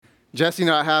Jesse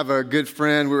and I have a good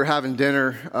friend. We were having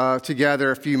dinner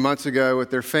together a few months ago with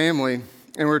their family,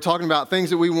 and we were talking about things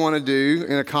that we want to do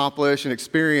and accomplish and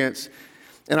experience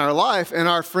in our life. And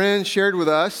our friend shared with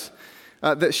us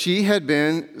that she had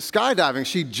been skydiving.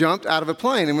 She jumped out of a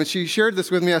plane. And when she shared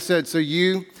this with me, I said, so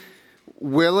you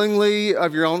willingly,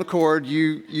 of your own accord,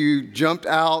 you jumped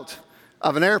out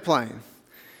of an airplane?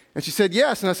 And she said,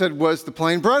 yes. And I said, was the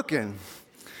plane broken?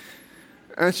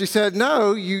 And she said,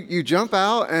 no, you jump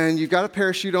out and you've got a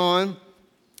parachute on.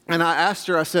 And I asked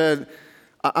her, I said,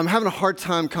 I'm having a hard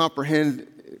time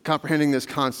comprehending this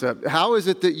concept. How is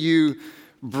it that you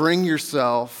bring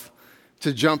yourself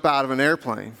to jump out of an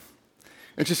airplane?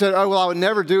 And she said, oh, well, I would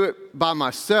never do it by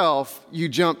myself. You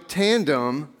jump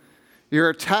tandem. You're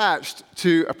attached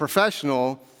to a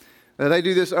professional. They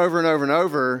do this over and over and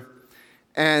over,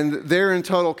 and they're in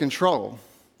total control.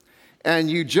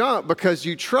 And you jump because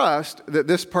you trust that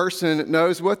this person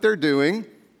knows what they're doing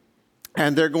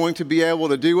and they're going to be able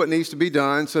to do what needs to be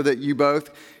done so that you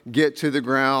both get to the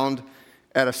ground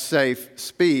at a safe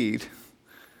speed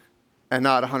and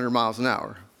not 100 miles an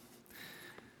hour.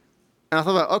 And I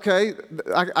thought, okay,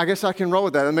 I guess I can roll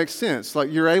with that. That makes sense.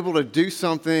 Like, you're able to do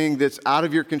something that's out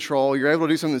of your control. You're able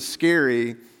to do something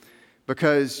scary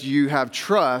because you have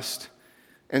trust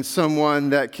in someone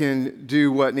that can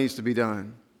do what needs to be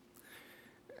done.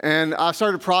 And I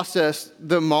started to process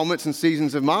the moments and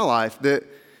seasons of my life that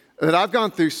I've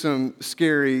gone through some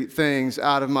scary things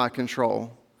out of my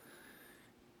control.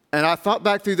 And I thought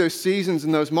back through those seasons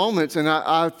and those moments, and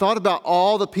I thought about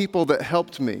all the people that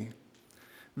helped me,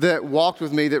 that walked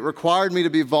with me, that required me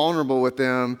to be vulnerable with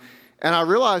them. And I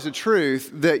realized the truth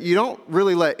that you don't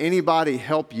really let anybody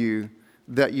help you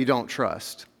that you don't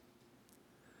trust.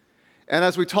 And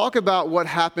as we talk about what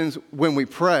happens when we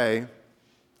pray,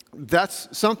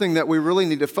 that's something that we really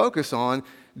need to focus on.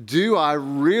 Do I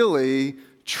really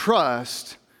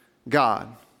trust God?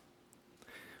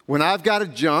 When I've got to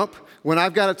jump, when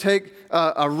I've got to take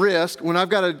a risk, when I've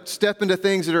got to step into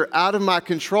things that are out of my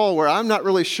control, where I'm not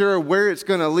really sure where it's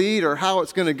going to lead or how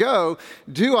it's going to go,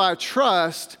 do I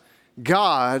trust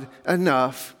God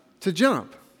enough to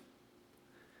jump?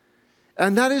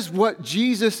 And that is what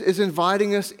Jesus is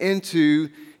inviting us into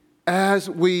as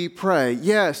we pray.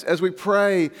 Yes, as we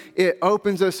pray, it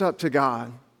opens us up to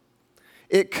God.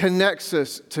 It connects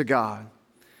us to God.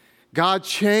 God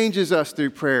changes us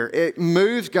through prayer. It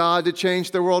moves God to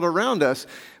change the world around us.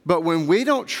 But when we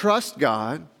don't trust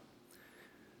God,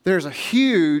 there's a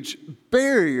huge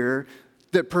barrier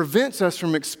that prevents us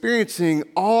from experiencing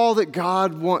all that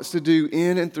God wants to do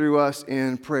in and through us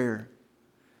in prayer.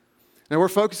 Now, we're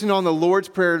focusing on the Lord's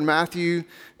Prayer in Matthew,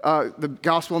 the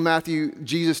Gospel of Matthew,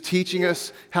 Jesus teaching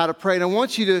us how to pray. And I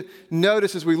want you to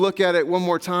notice as we look at it one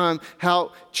more time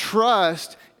how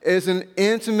trust is an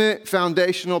intimate,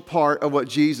 foundational part of what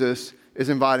Jesus is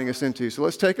inviting us into. So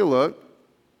let's take a look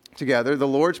together. The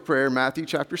Lord's Prayer, Matthew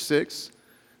chapter 6,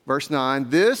 verse 9.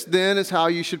 This then is how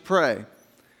you should pray.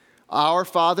 Our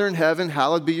Father in heaven,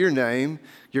 hallowed be your name.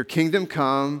 Your kingdom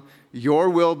come. Your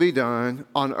will be done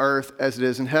on earth as it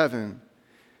is in heaven.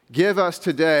 Give us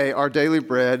today our daily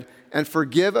bread, and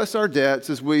forgive us our debts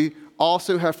as we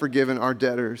also have forgiven our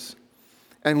debtors.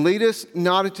 And lead us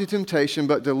not into temptation,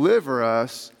 but deliver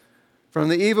us from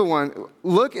the evil one.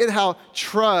 Look at how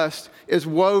trust is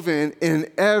woven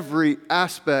in every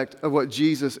aspect of what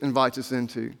Jesus invites us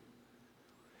into.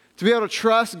 To be able to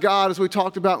trust God, as we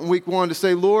talked about in week 1, to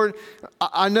say, Lord,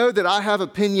 I know that I have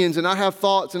opinions and I have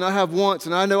thoughts and I have wants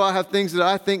and I know I have things that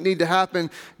I think need to happen,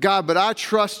 God, but I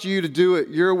trust you to do it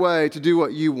your way, to do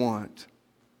what you want.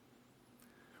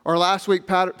 Or last week,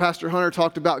 Pastor Hunter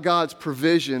talked about God's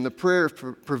provision, the prayer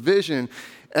of provision,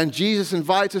 and Jesus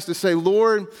invites us to say,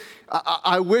 Lord,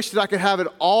 I wish that I could have it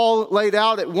all laid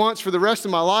out at once for the rest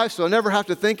of my life so I never have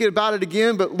to think about it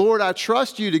again, but Lord, I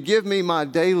trust you to give me my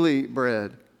daily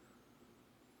bread.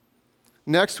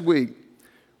 Next week,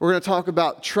 we're going to talk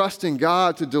about trusting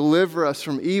God to deliver us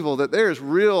from evil, that there's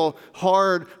real,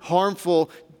 hard,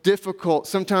 harmful, difficult,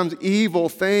 sometimes evil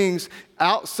things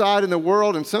outside in the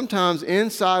world and sometimes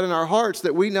inside in our hearts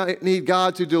that we need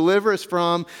God to deliver us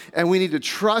from, and we need to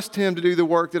trust Him to do the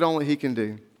work that only He can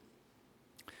do.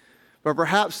 But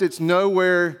perhaps it's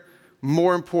nowhere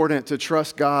more important to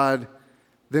trust God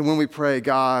than when we pray,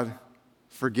 God,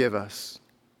 forgive us.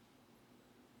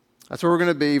 That's where we're going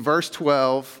to be, verse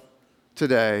 12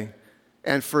 today.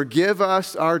 And forgive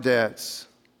us our debts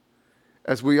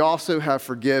as we also have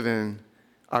forgiven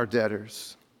our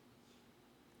debtors.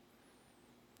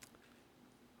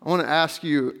 I want to ask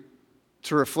you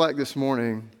to reflect this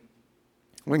morning.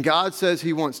 When God says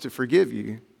He wants to forgive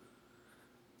you,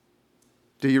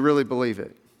 do you really believe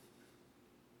it?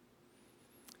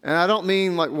 And I don't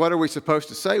mean like, what are we supposed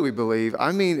to say we believe?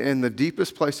 I mean, in the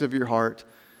deepest place of your heart,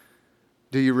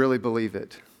 do you really believe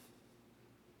it?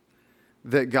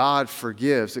 That God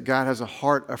forgives, that God has a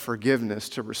heart of forgiveness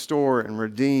to restore and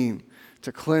redeem,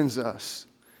 to cleanse us,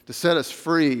 to set us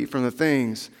free from the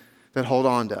things that hold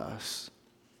on to us.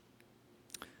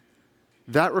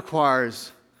 That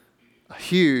requires a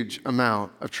huge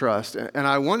amount of trust. And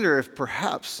I wonder if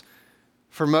perhaps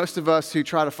for most of us who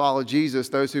try to follow Jesus,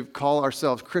 those who call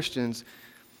ourselves Christians,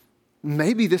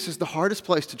 maybe this is the hardest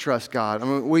place to trust God. I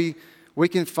mean, we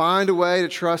can find a way to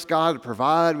trust God to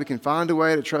provide. We can find a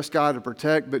way to trust God to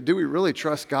protect. But do we really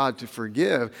trust God to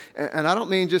forgive? And I don't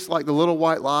mean just like the little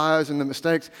white lies and the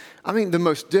mistakes. I mean the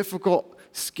most difficult,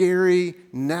 scary,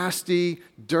 nasty,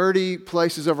 dirty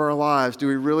places of our lives. Do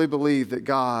we really believe that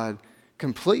God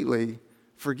completely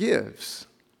forgives?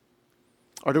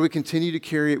 Or do we continue to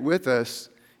carry it with us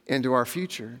into our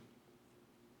future?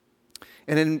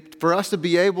 And then for us to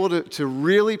be able to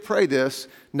really pray this,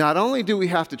 not only do we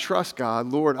have to trust God,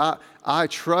 Lord, I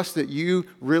trust that you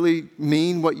really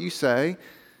mean what you say,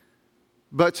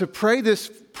 but to pray this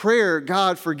prayer,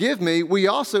 God, forgive me, we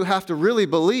also have to really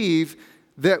believe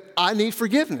that I need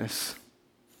forgiveness.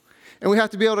 And we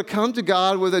have to be able to come to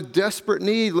God with a desperate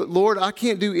need. Lord, I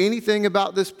can't do anything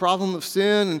about this problem of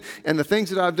sin and the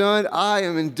things that I've done. I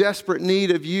am in desperate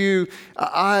need of you.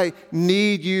 I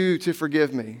need you to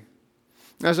forgive me.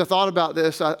 As I thought about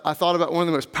this, I thought about one of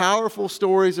the most powerful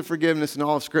stories of forgiveness in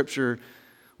all of Scripture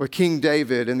with King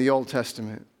David in the Old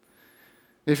Testament.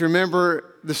 If you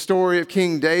remember the story of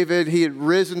King David, he had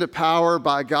risen to power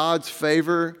by God's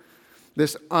favor,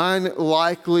 this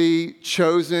unlikely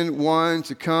chosen one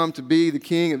to come to be the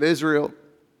king of Israel.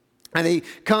 And he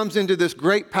comes into this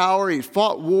great power. He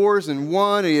fought wars and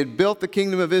won. And he had built the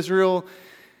kingdom of Israel.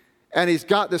 And he's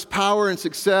got this power and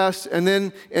success. And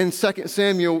then in 2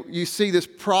 Samuel, you see this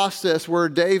process where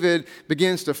David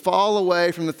begins to fall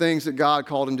away from the things that God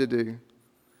called him to do.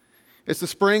 It's the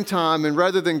springtime, and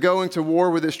rather than going to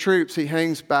war with his troops, he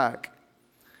hangs back.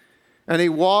 And he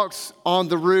walks on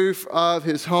the roof of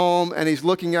his home, and he's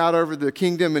looking out over the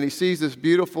kingdom, and he sees this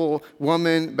beautiful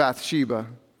woman, Bathsheba.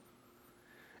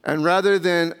 And rather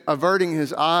than averting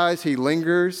his eyes, he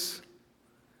lingers,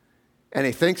 and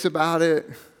he thinks about it,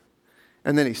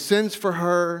 and then he sins for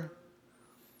her,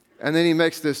 and then he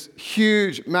makes this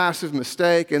huge, massive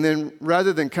mistake. And then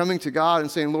rather than coming to God and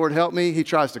saying, Lord, help me, he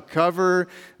tries to cover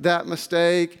that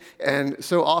mistake. And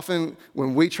so often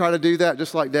when we try to do that,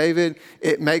 just like David,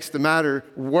 it makes the matter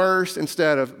worse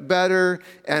instead of better.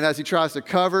 And as he tries to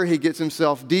cover, he gets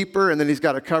himself deeper, and then he's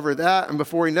got to cover that. And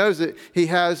before he knows it, he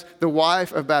has the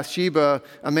wife of Bathsheba,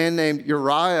 a man named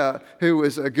Uriah, who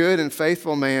was a good and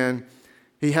faithful man.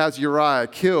 He has Uriah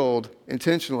killed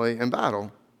intentionally in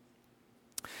battle.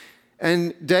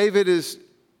 And David is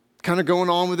kind of going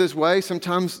on with his way.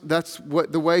 Sometimes that's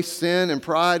what the way sin and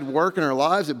pride work in our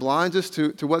lives. It blinds us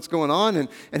to what's going on.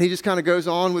 And he just kind of goes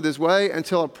on with his way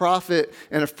until a prophet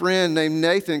and a friend named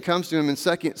Nathan comes to him in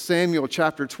 2 Samuel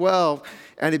chapter 12.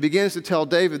 And he begins to tell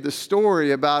David the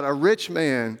story about a rich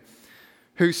man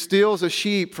who steals a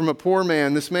sheep from a poor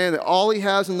man. This man that all he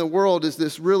has in the world is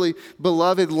this really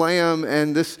beloved lamb,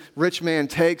 and this rich man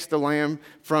takes the lamb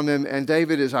from him, and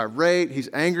David is irate. He's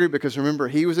angry because, remember,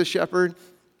 he was a shepherd,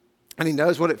 and he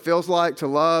knows what it feels like to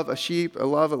love a sheep,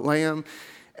 love a lamb,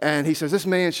 and he says, this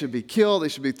man should be killed. He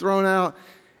should be thrown out.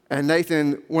 And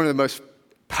Nathan, one of the most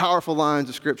powerful lines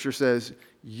of Scripture, says,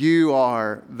 you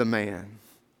are the man.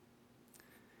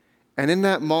 And in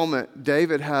that moment,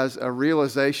 David has a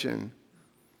realization,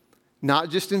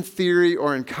 not just in theory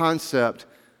or in concept,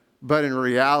 but in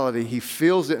reality. He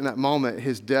feels it in that moment,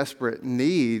 his desperate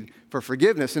need for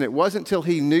forgiveness. And it wasn't until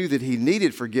he knew that he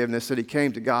needed forgiveness that he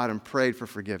came to God and prayed for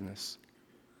forgiveness.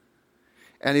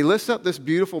 And he lifts up this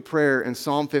beautiful prayer in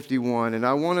Psalm 51, and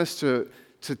I want us to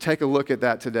take a look at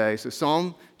that today. So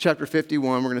Psalm chapter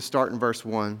 51, we're going to start in verse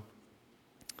 1.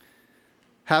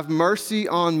 Have mercy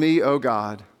on me, O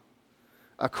God,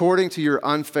 according to your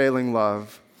unfailing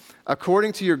love.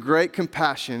 According to your great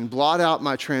compassion, blot out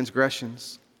my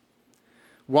transgressions.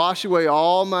 Wash away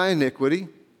all my iniquity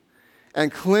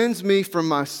and cleanse me from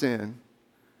my sin.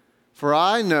 For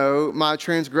I know my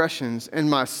transgressions, and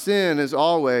my sin is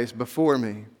always before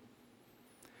me.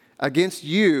 Against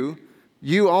you,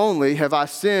 you only, have I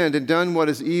sinned and done what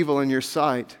is evil in your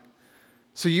sight.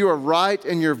 So you are right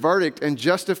in your verdict and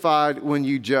justified when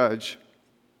you judge.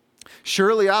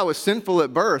 Surely I was sinful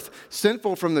at birth,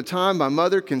 sinful from the time my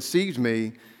mother conceived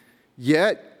me.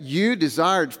 Yet you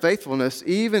desired faithfulness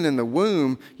even in the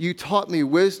womb. You taught me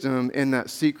wisdom in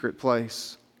that secret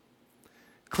place.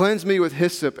 Cleanse me with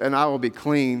hyssop, and I will be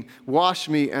clean. Wash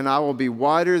me, and I will be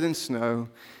whiter than snow.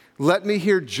 Let me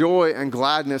hear joy and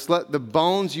gladness. Let the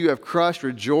bones you have crushed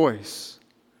rejoice.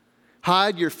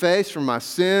 Hide your face from my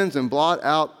sins and blot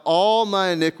out all my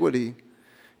iniquity.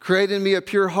 Create in me a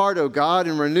pure heart, O God,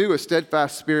 and renew a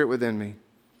steadfast spirit within me.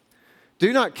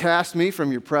 Do not cast me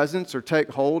from your presence or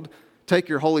take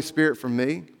your Holy Spirit from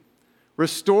me.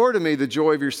 Restore to me the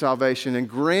joy of your salvation and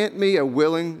grant me a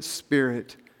willing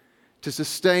spirit to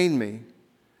sustain me.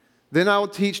 Then I will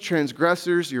teach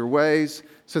transgressors your ways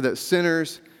so that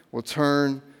sinners will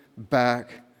turn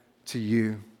back to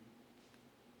you.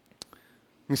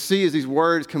 You see as these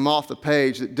words come off the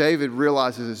page that David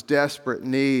realizes his desperate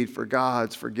need for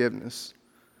God's forgiveness.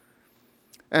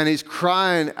 And he's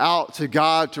crying out to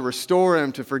God to restore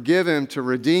him, to forgive him, to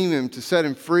redeem him, to set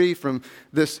him free from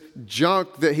this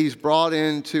junk that he's brought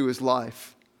into his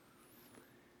life.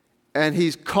 And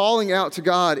he's calling out to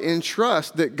God in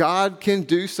trust that God can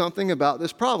do something about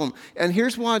this problem. And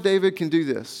here's why David can do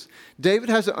this. David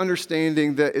has an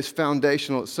understanding that is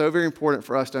foundational. It's so very important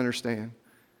for us to understand.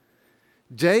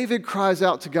 David cries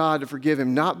out to God to forgive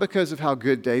him, not because of how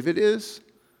good David is,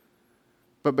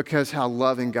 but because how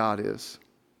loving God is.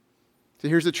 So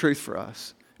here's the truth for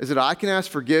us, is that I can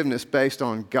ask forgiveness based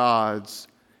on God's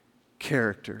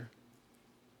character.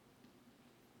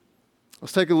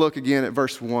 Let's take a look again at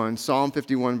verse 1, Psalm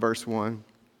 51, verse 1.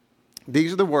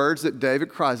 These are the words that David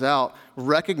cries out,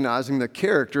 recognizing the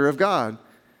character of God.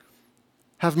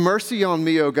 Have mercy on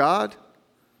me, O God,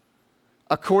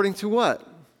 according to what?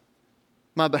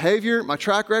 My behavior, my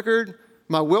track record,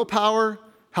 my willpower,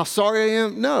 how sorry I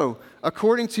am? No,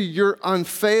 according to your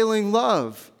unfailing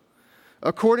love,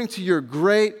 according to your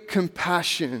great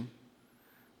compassion,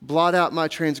 blot out my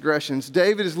transgressions.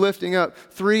 David is lifting up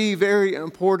three very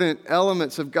important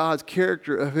elements of God's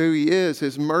character, of who he is: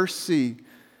 his mercy,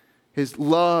 his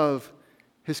love,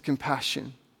 his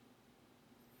compassion.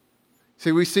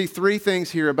 See, we see three things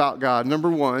here about God. Number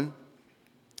one,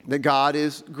 that God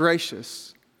is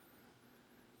gracious.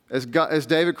 As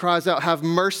David cries out, have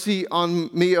mercy on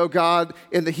me, O God.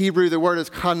 In the Hebrew, the word is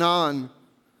kanan.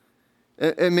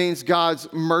 It means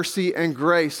God's mercy and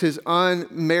grace, his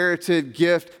unmerited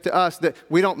gift to us, that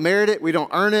we don't merit it, we don't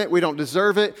earn it, we don't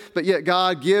deserve it, but yet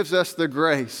God gives us the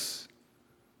grace.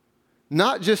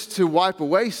 Not just to wipe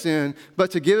away sin,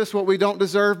 but to give us what we don't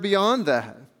deserve beyond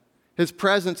that. His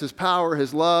presence, his power,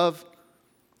 his love,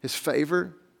 his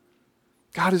favor.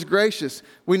 God is gracious.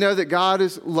 We know that God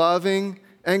is loving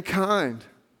and kind.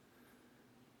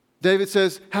 David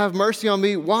says, have mercy on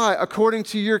me. Why? According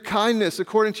to your kindness,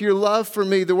 according to your love for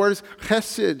me. The word is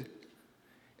chesed.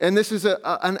 And this is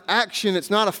an action. It's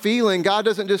not a feeling. God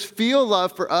doesn't just feel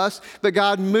love for us, but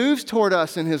God moves toward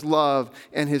us in his love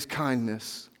and his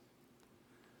kindness.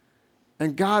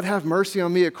 And God, have mercy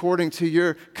on me according to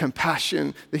your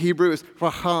compassion. The Hebrew is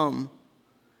raham,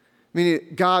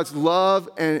 meaning God's love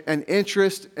and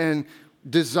interest and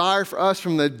desire for us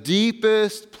from the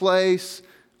deepest place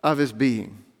of his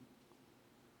being.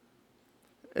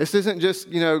 This isn't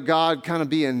just, God kind of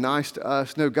being nice to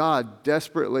us. No, God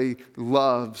desperately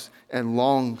loves and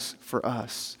longs for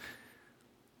us.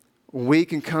 We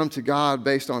can come to God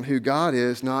based on who God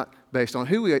is, not based on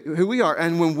who we are.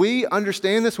 And when we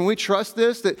understand this, when we trust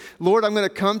this, that, Lord, I'm going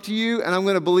to come to you and I'm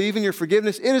going to believe in your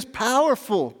forgiveness, it is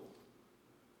powerful.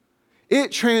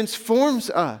 It transforms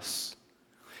us.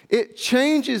 It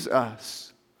changes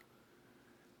us.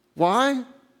 Why?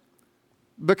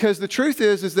 Because the truth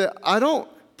is that I don't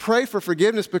pray for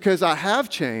forgiveness because I have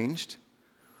changed.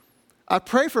 I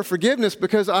pray for forgiveness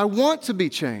because I want to be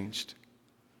changed.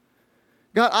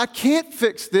 God, I can't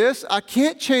fix this. I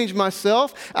can't change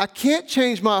myself. I can't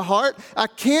change my heart. I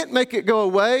can't make it go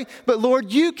away. But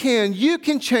Lord, you can. You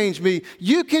can change me.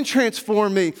 You can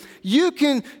transform me. You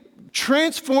can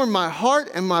transform my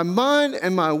heart and my mind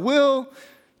and my will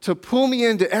to pull me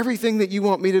into everything that you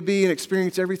want me to be and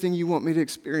experience everything you want me to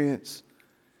experience.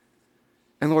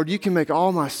 And Lord, you can make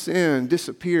all my sin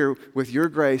disappear with your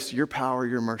grace, your power,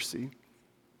 your mercy.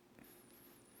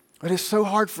 It is so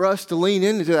hard for us to lean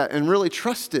into that and really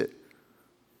trust it.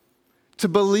 To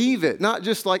believe it, not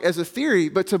just like as a theory,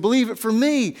 but to believe it for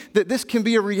me, that this can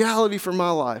be a reality for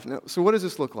my life. Now, so what does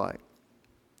this look like?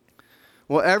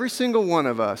 Well, every single one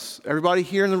of us, everybody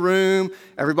here in the room,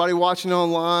 everybody watching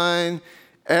online,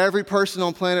 every person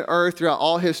on planet Earth throughout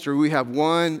all history, we have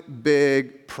one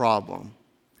big problem.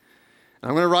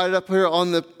 I'm going to write it up here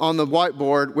on the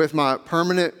whiteboard with my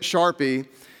permanent Sharpie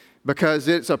because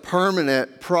it's a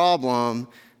permanent problem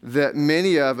that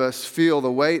many of us feel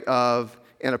the weight of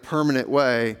in a permanent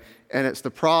way, and it's the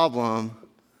problem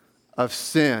of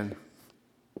sin.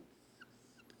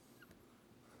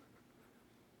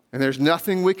 And there's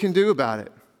nothing we can do about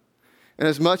it. And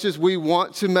as much as we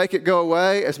want to make it go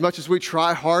away, as much as we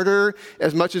try harder,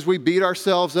 as much as we beat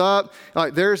ourselves up,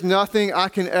 like there's nothing I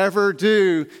can ever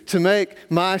do to make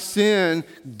my sin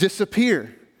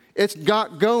disappear. It's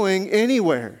not going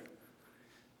anywhere.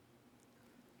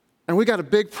 And we got a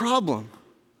big problem.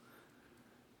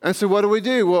 And so what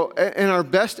do? Well, in our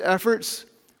best efforts,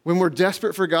 when we're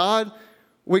desperate for God,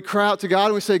 we cry out to God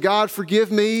and we say, God,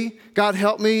 forgive me, God,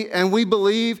 help me. And we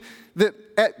believe that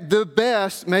at the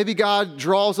best, maybe God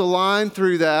draws a line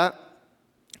through that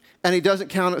and he doesn't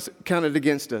count it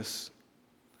against us.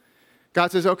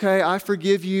 God says, okay, I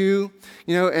forgive you,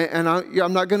 and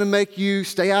I'm not going to make you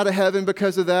stay out of heaven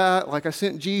because of that, like I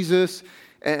sent Jesus,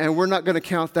 and we're not going to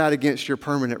count that against your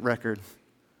permanent record.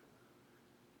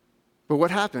 But what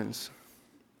happens?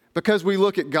 Because we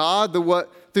look at God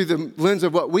through the lens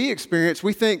of what we experience,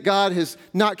 we think God is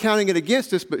not counting it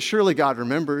against us, but surely God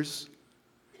remembers.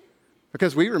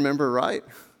 Because we remember, right?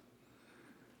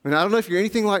 And I don't know if you're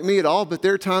anything like me at all, but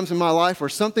there are times in my life where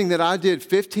something that I did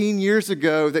 15 years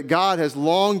ago that God has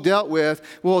long dealt with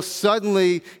will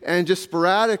suddenly and just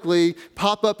sporadically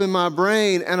pop up in my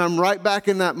brain, and I'm right back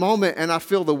in that moment, and I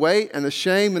feel the weight and the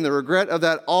shame and the regret of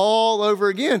that all over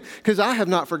again because I have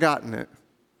not forgotten it.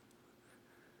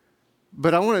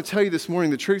 But I want to tell you this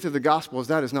morning, the truth of the gospel is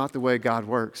that is not the way God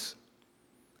works.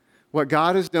 What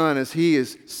God has done is he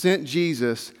has sent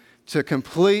Jesus to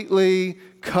completely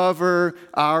cover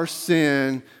our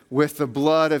sin with the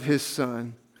blood of his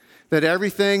Son. That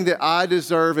everything that I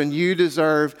deserve and you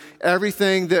deserve,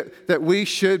 everything that we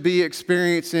should be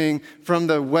experiencing from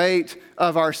the weight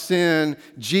of our sin,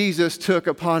 Jesus took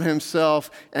upon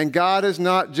himself. And God is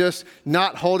not just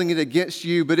not holding it against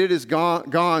you, but it is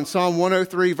gone. Psalm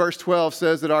 103 verse 12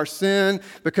 says that our sin,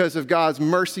 because of God's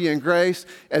mercy and grace,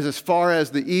 is as far as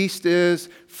the east is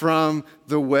from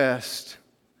the west.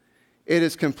 It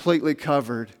is completely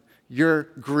covered. Your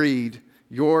greed,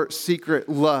 your secret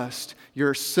lust,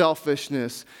 your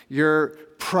selfishness, your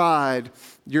pride,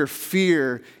 your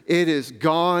fear, it is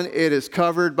gone. It is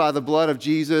covered by the blood of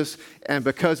Jesus. And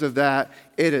because of that,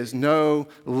 it is no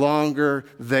longer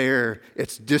there.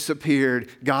 It's disappeared.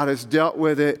 God has dealt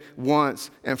with it once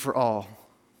and for all.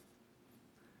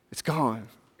 It's gone.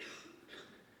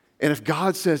 And if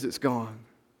God says it's gone,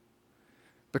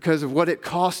 because of what it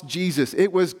cost Jesus,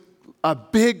 it was a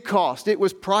big cost. It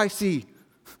was pricey.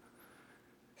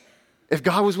 If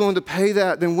God was willing to pay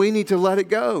that, then we need to let it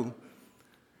go.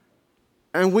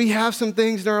 And we have some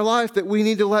things in our life that we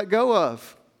need to let go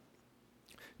of.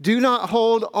 Do not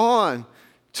hold on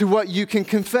to what you can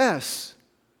confess.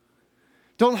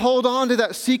 Don't hold on to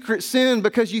that secret sin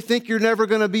because you think you're never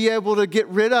going to be able to get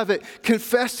rid of it.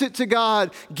 Confess it to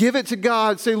God. Give it to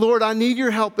God. Say, Lord, I need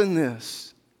your help in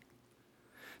this.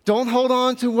 Don't hold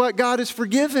on to what God has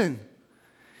forgiven.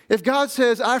 If God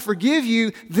says, I forgive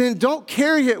you, then don't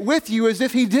carry it with you as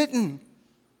if he didn't.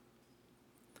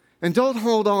 And don't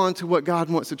hold on to what God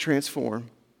wants to transform.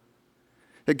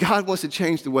 That God wants to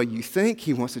change the way you think.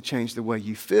 He wants to change the way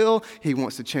you feel. He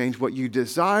wants to change what you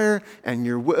desire and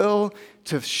your will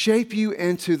to shape you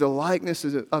into the likeness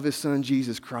of his Son,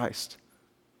 Jesus Christ.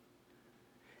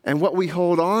 And what we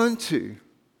hold on to,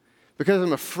 because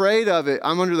I'm afraid of it,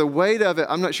 I'm under the weight of it,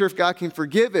 I'm not sure if God can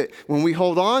forgive it. When we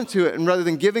hold on to it, and rather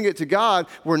than giving it to God,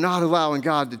 we're not allowing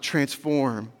God to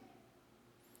transform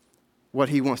what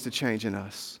he wants to change in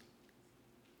us.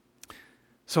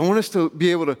 So I want us to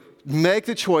be able to make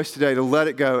the choice today to let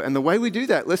it go. And the way we do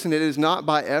that, listen, it is not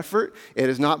by effort, it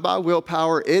is not by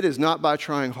willpower, it is not by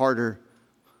trying harder.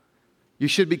 You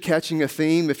should be catching a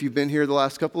theme if you've been here the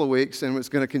last couple of weeks, and it's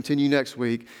going to continue next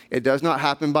week. It does not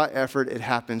happen by effort. It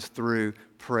happens through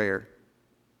prayer.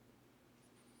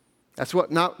 That's what,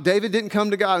 now, David didn't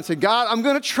come to God and say, God, I'm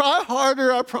going to try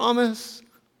harder, I promise.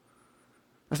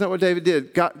 That's not what David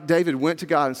did. David went to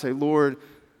God and said, Lord,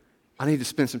 I need to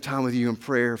spend some time with you in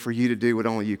prayer for you to do what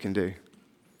only you can do.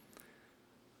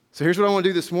 So here's what I want to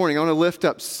do this morning. I want to lift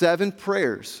up 7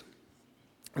 prayers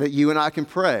that you and I can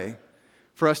pray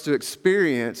for us to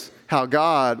experience how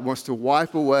God wants to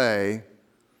wipe away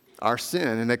our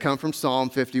sin. And they come from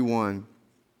Psalm 51.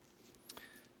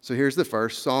 So here's the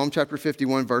first. Psalm chapter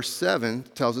 51, verse 7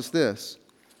 tells us this.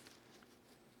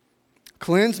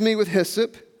 Cleanse me with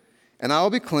hyssop, and I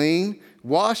will be clean.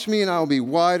 Wash me, and I will be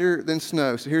whiter than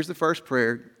snow. So here's the first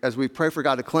prayer. As we pray for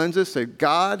God to cleanse us, say,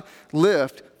 God,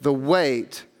 lift the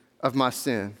weight of my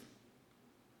sin.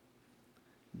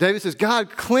 David says,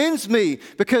 God, cleanse me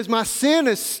because my sin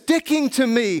is sticking to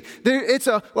me. It's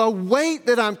a weight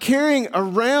that I'm carrying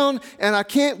around and I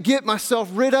can't get myself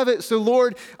rid of it. So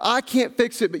Lord, I can't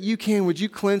fix it, but you can. Would you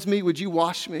cleanse me? Would you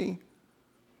wash me?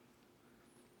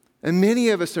 And many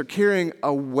of us are carrying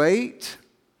a weight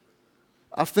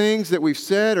of things that we've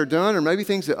said or done, or maybe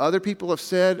things that other people have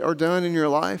said or done in your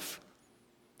life.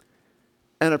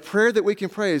 And a prayer that we can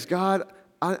pray is, God,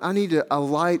 I need a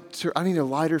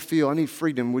lighter feel. I need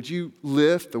freedom. Would you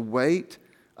lift the weight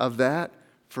of that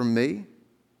from me?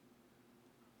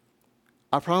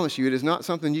 I promise you, it is not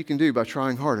something you can do by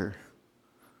trying harder,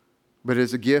 but it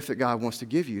is a gift that God wants to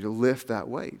give you to lift that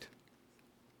weight.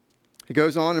 He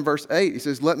goes on in verse 8. He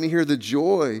says, let me hear the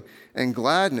joy and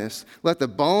gladness. Let the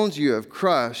bones you have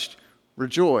crushed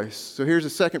rejoice. So here's the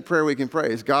second prayer we can pray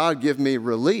is, God, give me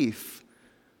relief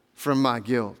from my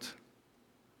guilt.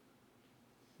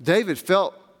 David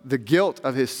felt the guilt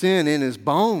of his sin in his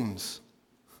bones.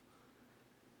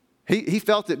 He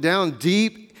felt it down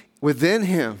deep within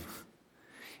him.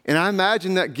 And I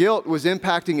imagine that guilt was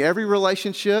impacting every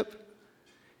relationship.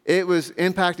 It was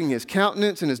impacting his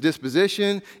countenance and his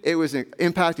disposition. It was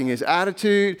impacting his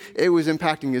attitude. It was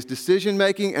impacting his decision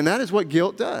making. And that is what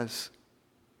guilt does.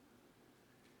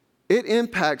 It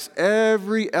impacts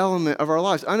every element of our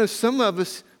lives. I know some of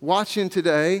us watching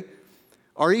today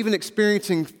are even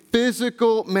experiencing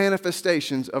physical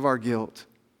manifestations of our guilt,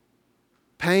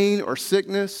 pain or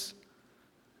sickness,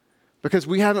 because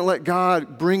we haven't let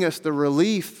God bring us the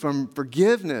relief from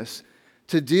forgiveness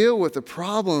to deal with the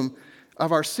problem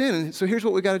of our sin. And so here's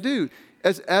what we got to do.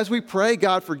 As we pray,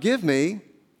 God, forgive me,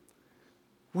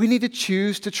 we need to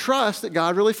choose to trust that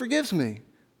God really forgives me.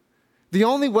 The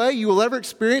only way you will ever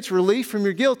experience relief from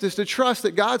your guilt is to trust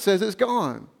that God says it's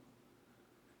gone.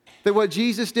 That what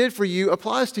Jesus did for you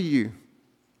applies to you.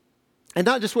 And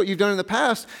not just what you've done in the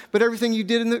past, but everything you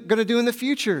did going to do in the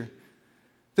future.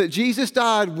 That Jesus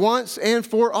died once and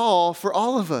for all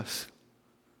of us.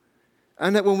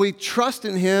 And that when we trust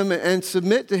in him and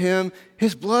submit to him,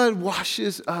 his blood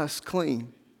washes us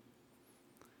clean.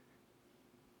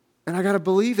 And I got to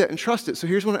believe that and trust it. So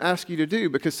here's what I ask you to do,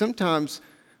 because sometimes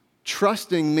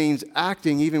trusting means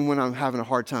acting even when I'm having a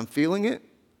hard time feeling it.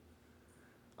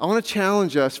 I want to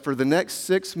challenge us for the next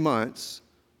 6 months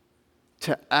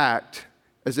to act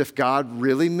as if God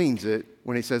really means it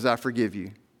when he says, I forgive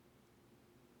you.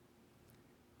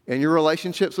 In your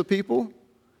relationships with people,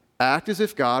 act as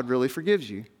if God really forgives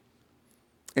you.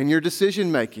 In your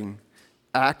decision making,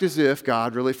 act as if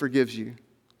God really forgives you.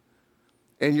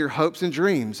 In your hopes and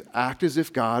dreams, act as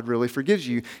if God really forgives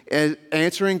you. And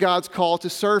answering God's call to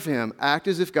serve him, act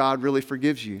as if God really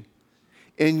forgives you.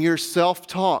 In your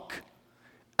self-talk,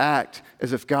 act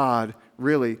as if God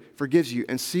really forgives you.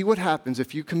 And see what happens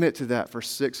if you commit to that for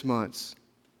 6 months.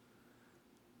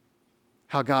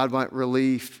 How God might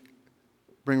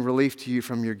bring relief to you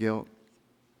from your guilt.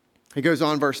 He goes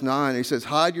on, verse 9. He says,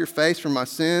 hide your face from my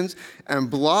sins and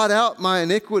blot out my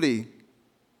iniquity.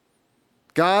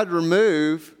 God,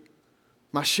 remove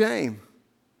my shame.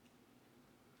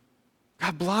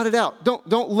 God, blot it out.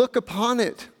 Don't look upon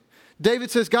it.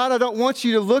 David says, God, I don't want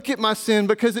you to look at my sin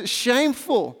because it's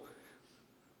shameful.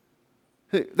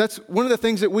 That's one of the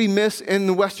things that we miss in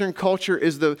the Western culture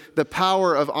is the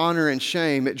power of honor and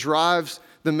shame. It drives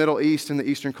the Middle East and the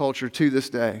Eastern culture to this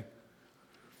day.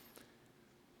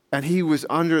 And he was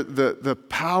under the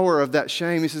power of that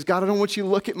shame. He says, God, I don't want you to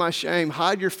look at my shame.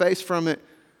 Hide your face from it.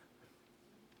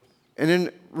 And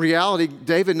in reality,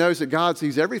 David knows that God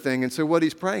sees everything. And so what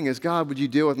he's praying is, God, would you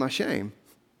deal with my shame?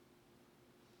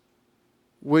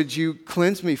 Would you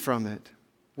cleanse me from it?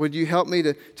 Would you help me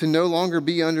to no longer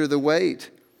be under the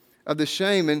weight of the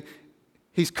shame? And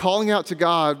he's calling out to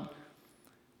God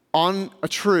on a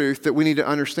truth that we need to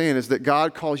understand is that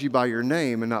God calls you by your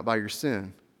name and not by your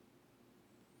sin.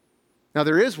 Now,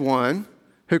 there is one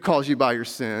who calls you by your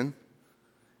sin,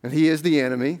 and he is the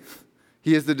enemy.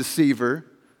 He is the deceiver.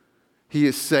 He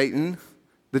is Satan,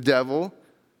 the devil.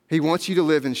 He wants you to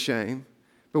live in shame.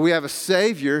 But we have a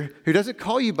Savior who doesn't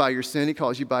call you by your sin. He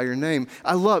calls you by your name.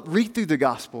 Read through the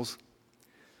Gospels.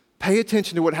 Pay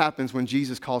attention to what happens when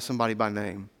Jesus calls somebody by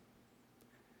name.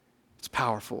 It's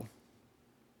powerful.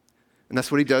 And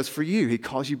that's what he does for you. He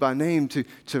calls you by name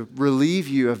to relieve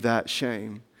you of that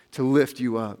shame, to lift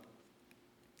you up.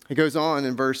 He goes on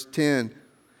in verse 10,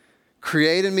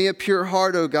 create in me a pure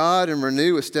heart, O God, and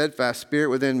renew a steadfast spirit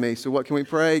within me. So what can we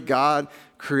pray? God,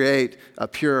 create a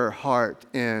pure heart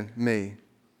in me.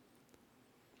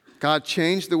 God,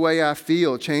 change the way I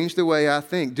feel, change the way I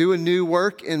think. Do a new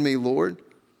work in me, Lord.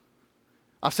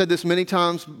 I've said this many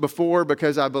times before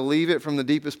because I believe it from the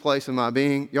deepest place of my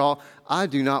being. Y'all, I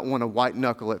do not want to white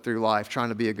knuckle it through life trying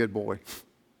to be a good boy.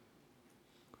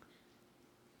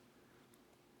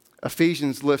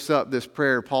 Ephesians lifts up this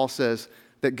prayer. Paul says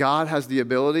that God has the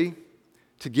ability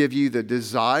to give you the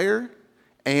desire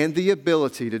and the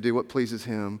ability to do what pleases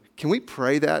him. Can we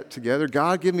pray that together?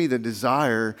 God, give me the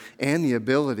desire and the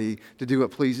ability to do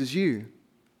what pleases you.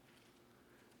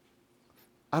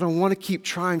 I don't want to keep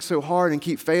trying so hard and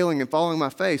keep failing and falling on my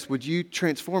face. Would you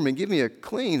transform me? Give me a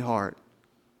clean heart.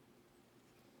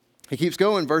 He keeps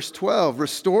going, verse 12.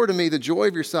 Restore to me the joy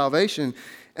of your salvation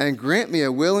and grant me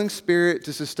a willing spirit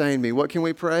to sustain me. What can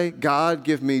we pray? God,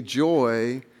 give me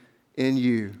joy in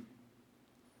you.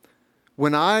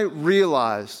 When I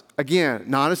realize, again,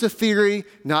 not as a theory,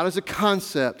 not as a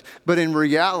concept, but in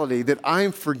reality, that I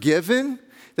am forgiven,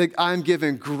 that I'm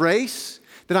given grace,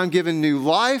 that I'm given new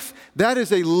life, that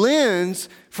is a lens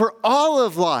for all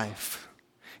of life.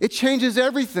 It changes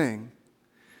everything.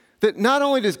 That not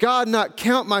only does God not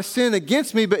count my sin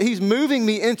against me, but he's moving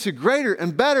me into greater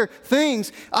and better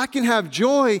things. I can have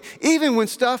joy even when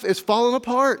stuff is falling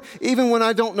apart, even when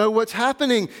I don't know what's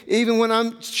happening, even when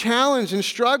I'm challenged and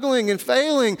struggling and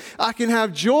failing. I can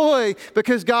have joy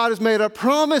because God has made a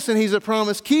promise and he's a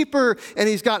promise keeper and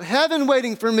he's got heaven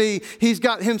waiting for me. He's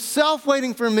got himself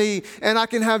waiting for me, and I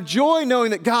can have joy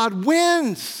knowing that God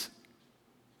wins.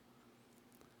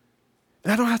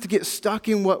 And I don't have to get stuck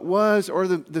in what was or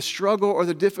the struggle or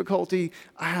the difficulty.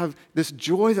 I have this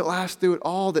joy that lasts through it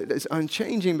all, that is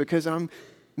unchanging because I'm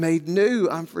made new.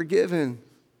 I'm forgiven.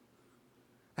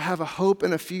 I have a hope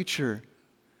and a future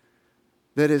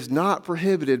that is not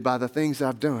prohibited by the things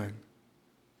I've done,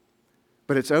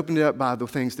 but it's opened up by the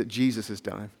things that Jesus has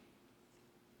done.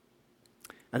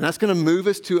 And that's going to move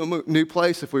us to a new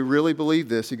place if we really believe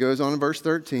this. He goes on in verse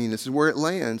 13. This is where it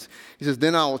lands. He says,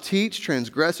 then I will teach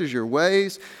transgressors your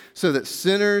ways so that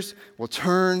sinners will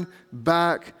turn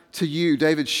back to you.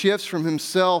 David shifts from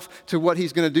himself to what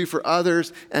he's going to do for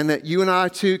others, and that you and I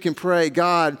too can pray,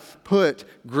 God, put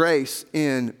grace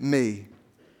in me.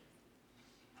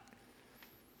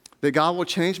 That God will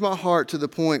change my heart to the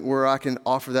point where I can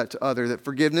offer that to others, that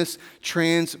forgiveness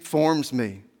transforms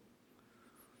me.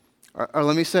 Or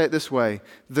let me say it this way.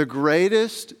 The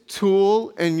greatest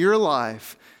tool in your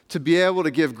life to be able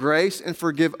to give grace and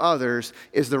forgive others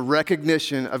is the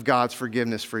recognition of God's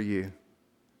forgiveness for you.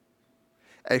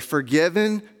 A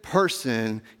forgiven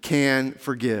person can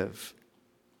forgive.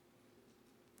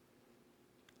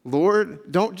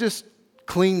 Lord, don't just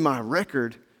clean my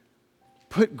record.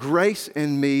 Put grace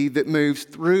in me that moves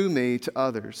through me to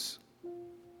others.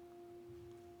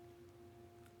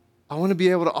 I want to be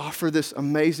able to offer this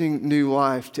amazing new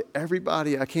life to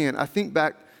everybody I can. I think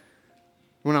back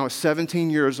when I was 17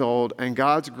 years old and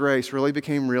God's grace really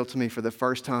became real to me for the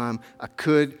first time. I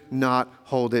could not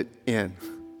hold it in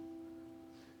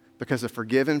because a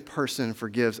forgiven person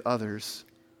forgives others.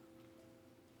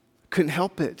 Couldn't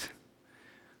help it.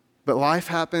 But life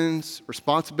happens,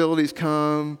 responsibilities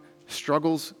come,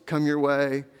 struggles come your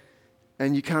way,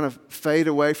 and you kind of fade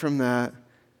away from that.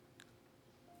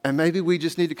 And maybe we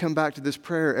just need to come back to this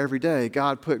prayer every day.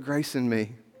 God, put grace in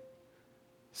me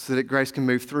so that grace can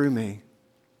move through me.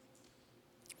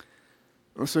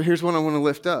 So here's what I want to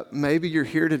lift up. Maybe you're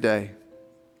here today.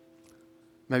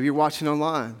 Maybe you're watching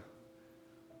online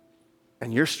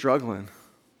and you're struggling.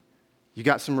 You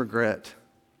got some regret.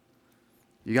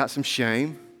 You got some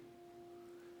shame.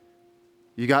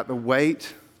 You got the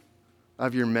weight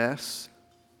of your mess.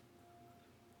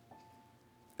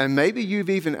 And maybe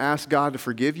you've even asked God to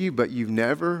forgive you, but you've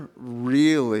never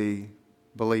really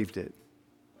believed it.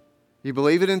 You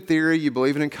believe it in theory, you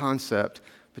believe it in concept,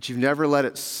 but you've never let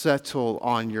it settle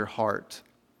on your heart.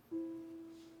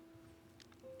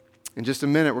 In just a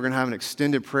minute, we're going to have an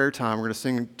extended prayer time. We're going to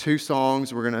sing 2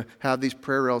 songs. We're going to have these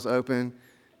prayer rails open.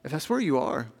 If that's where you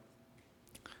are,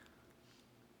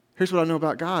 here's what I know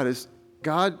about God is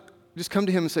God, just come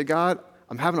to him and say, God,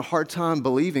 I'm having a hard time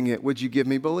believing it. Would you give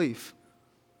me belief?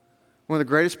 One of the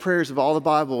greatest prayers of all the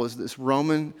Bible is this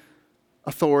Roman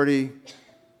authority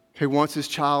who wants his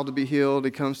child to be healed.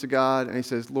 He comes to God and he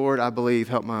says, Lord, I believe,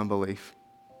 help my unbelief.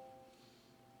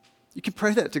 You can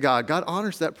pray that to God. God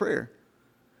honors that prayer.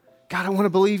 God, I want to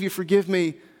believe you, forgive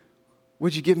me.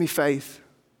 Would you give me faith?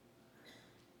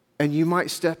 And you might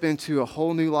step into a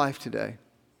whole new life today.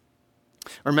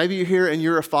 Or maybe you're here and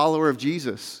you're a follower of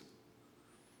Jesus,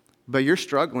 but you're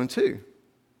struggling too.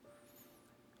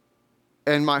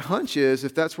 And my hunch is,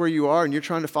 if that's where you are and you're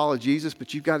trying to follow Jesus,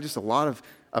 but you've got just a lot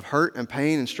of hurt and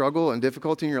pain and struggle and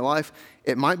difficulty in your life,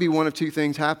 it might be one of 2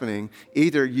 things happening.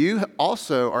 Either you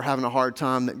also are having a hard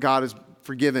time that God has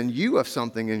forgiven you of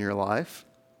something in your life,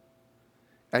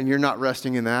 and you're not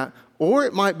resting in that, or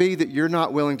it might be that you're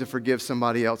not willing to forgive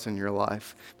somebody else in your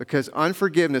life, because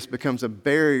unforgiveness becomes a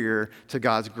barrier to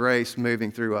God's grace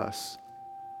moving through us.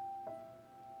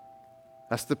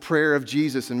 That's the prayer of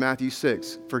Jesus in Matthew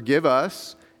 6. Forgive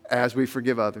us as we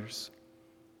forgive others.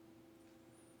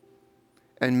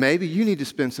 And maybe you need to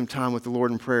spend some time with the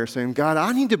Lord in prayer saying, God,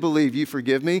 I need to believe you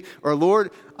forgive me. Or Lord,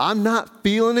 I'm not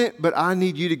feeling it, but I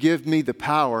need you to give me the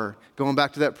power. Going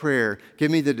back to that prayer,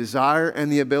 give me the desire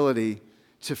and the ability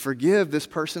to forgive this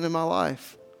person in my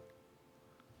life.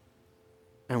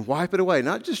 And wipe it away.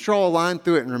 Not just draw a line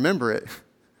through it and remember it.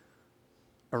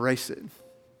 Erase it.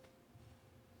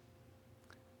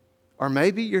 Or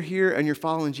maybe you're here and you're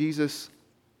following Jesus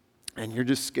and you're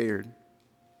just scared.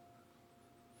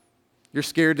 You're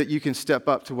scared that you can step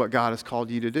up to what God has called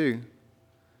you to do.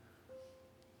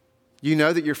 You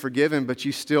know that you're forgiven, but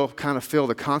you still kind of feel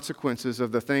the consequences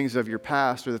of the things of your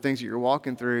past or the things that you're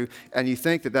walking through, and you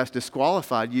think that that's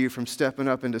disqualified you from stepping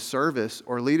up into service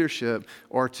or leadership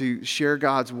or to share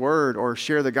God's word or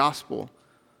share the gospel.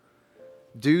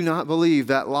 Do not believe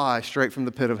that lie straight from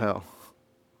the pit of hell.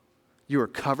 You are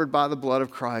covered by the blood of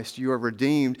Christ. You are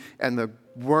redeemed, and the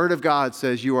Word of God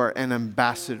says you are an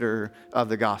ambassador of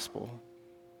the gospel.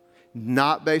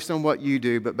 Not based on what you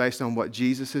do, but based on what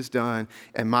Jesus has done.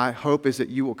 And my hope is that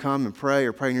you will come and pray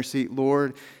or pray in your seat,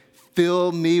 Lord,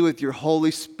 fill me with your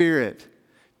Holy Spirit.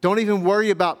 Don't even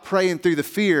worry about praying through the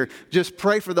fear. Just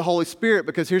pray for the Holy Spirit,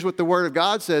 because here's what the Word of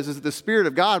God says, is that the Spirit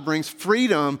of God brings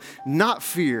freedom, not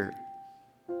fear.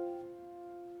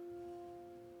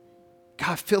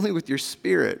 God, fill me with your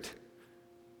Spirit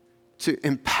to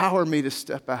empower me to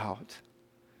step out,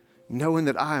 knowing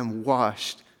that I am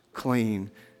washed clean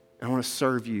and I want to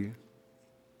serve you.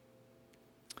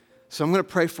 So I'm going to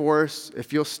pray for us.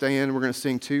 If you'll stand, we're going to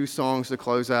sing 2 songs to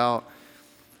close out.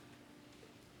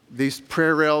 These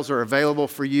prayer rails are available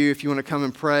for you if you want to come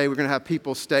and pray. We're going to have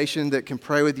people stationed that can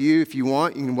pray with you. If you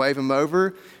want, you can wave them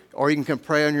over, or you can come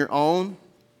pray on your own.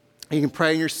 You can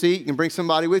pray in your seat. You can bring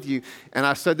somebody with you. And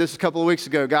I said this a couple of weeks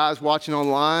ago. Guys watching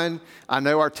online, I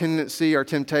know our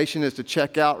temptation is to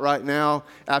check out right now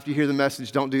after you hear the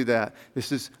message. Don't do that.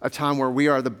 This is a time where we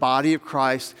are the body of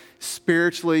Christ,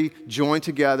 spiritually joined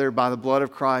together by the blood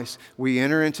of Christ. We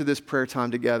enter into this prayer time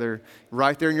together.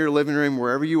 Right there in your living room,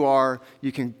 wherever you are,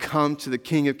 you can come to the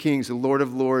King of Kings, the Lord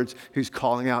of Lords, who's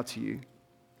calling out to you.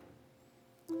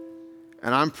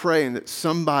 And I'm praying that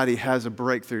somebody has a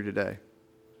breakthrough today.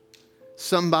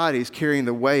 Somebody's carrying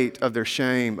the weight of their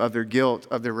shame, of their guilt,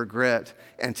 of their regret.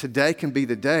 And today can be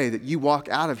the day that you walk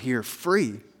out of here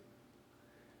free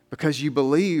because you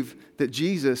believe that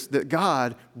Jesus, that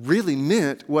God really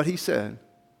meant what he said.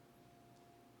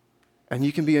 And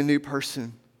you can be a new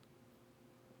person.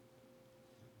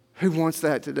 Who wants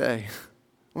that today?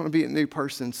 I want to be a new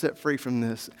person, set free from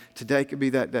this. Today could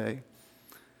be that day.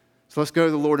 So let's go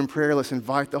to the Lord in prayer. Let's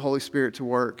invite the Holy Spirit to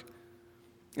work.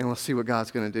 And let's see what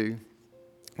God's going to do.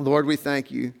 Lord, we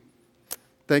thank you.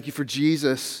 Thank you for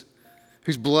Jesus,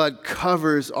 whose blood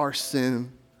covers our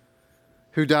sin,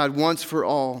 who died once for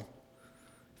all.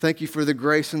 Thank you for the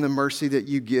grace and the mercy that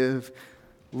you give.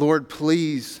 Lord,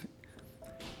 please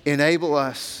enable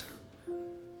us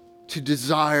to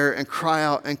desire and cry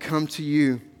out and come to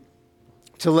you,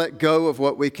 to let go of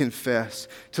what we confess,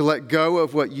 to let go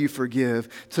of what you forgive,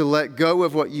 to let go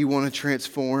of what you want to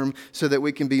transform so that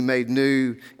we can be made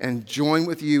new and join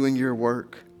with you in your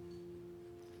work.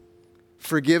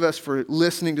 Forgive us for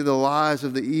listening to the lies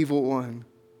of the evil one.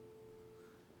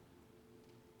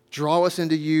 Draw us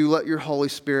into you. Let your Holy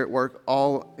Spirit work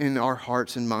all in our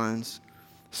hearts and minds.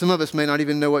 Some of us may not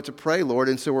even know what to pray, Lord,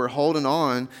 and so we're holding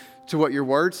on to what your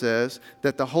word says,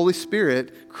 that the Holy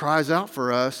Spirit cries out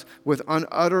for us with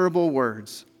unutterable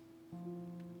words.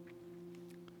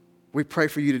 We pray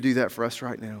for you to do that for us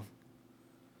right now.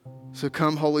 So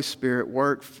come, Holy Spirit,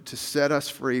 work to set us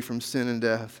free from sin and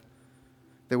death,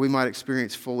 that we might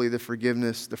experience fully the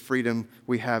forgiveness, the freedom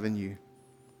we have in you.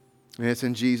 And it's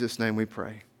in Jesus' name we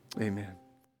pray. Amen.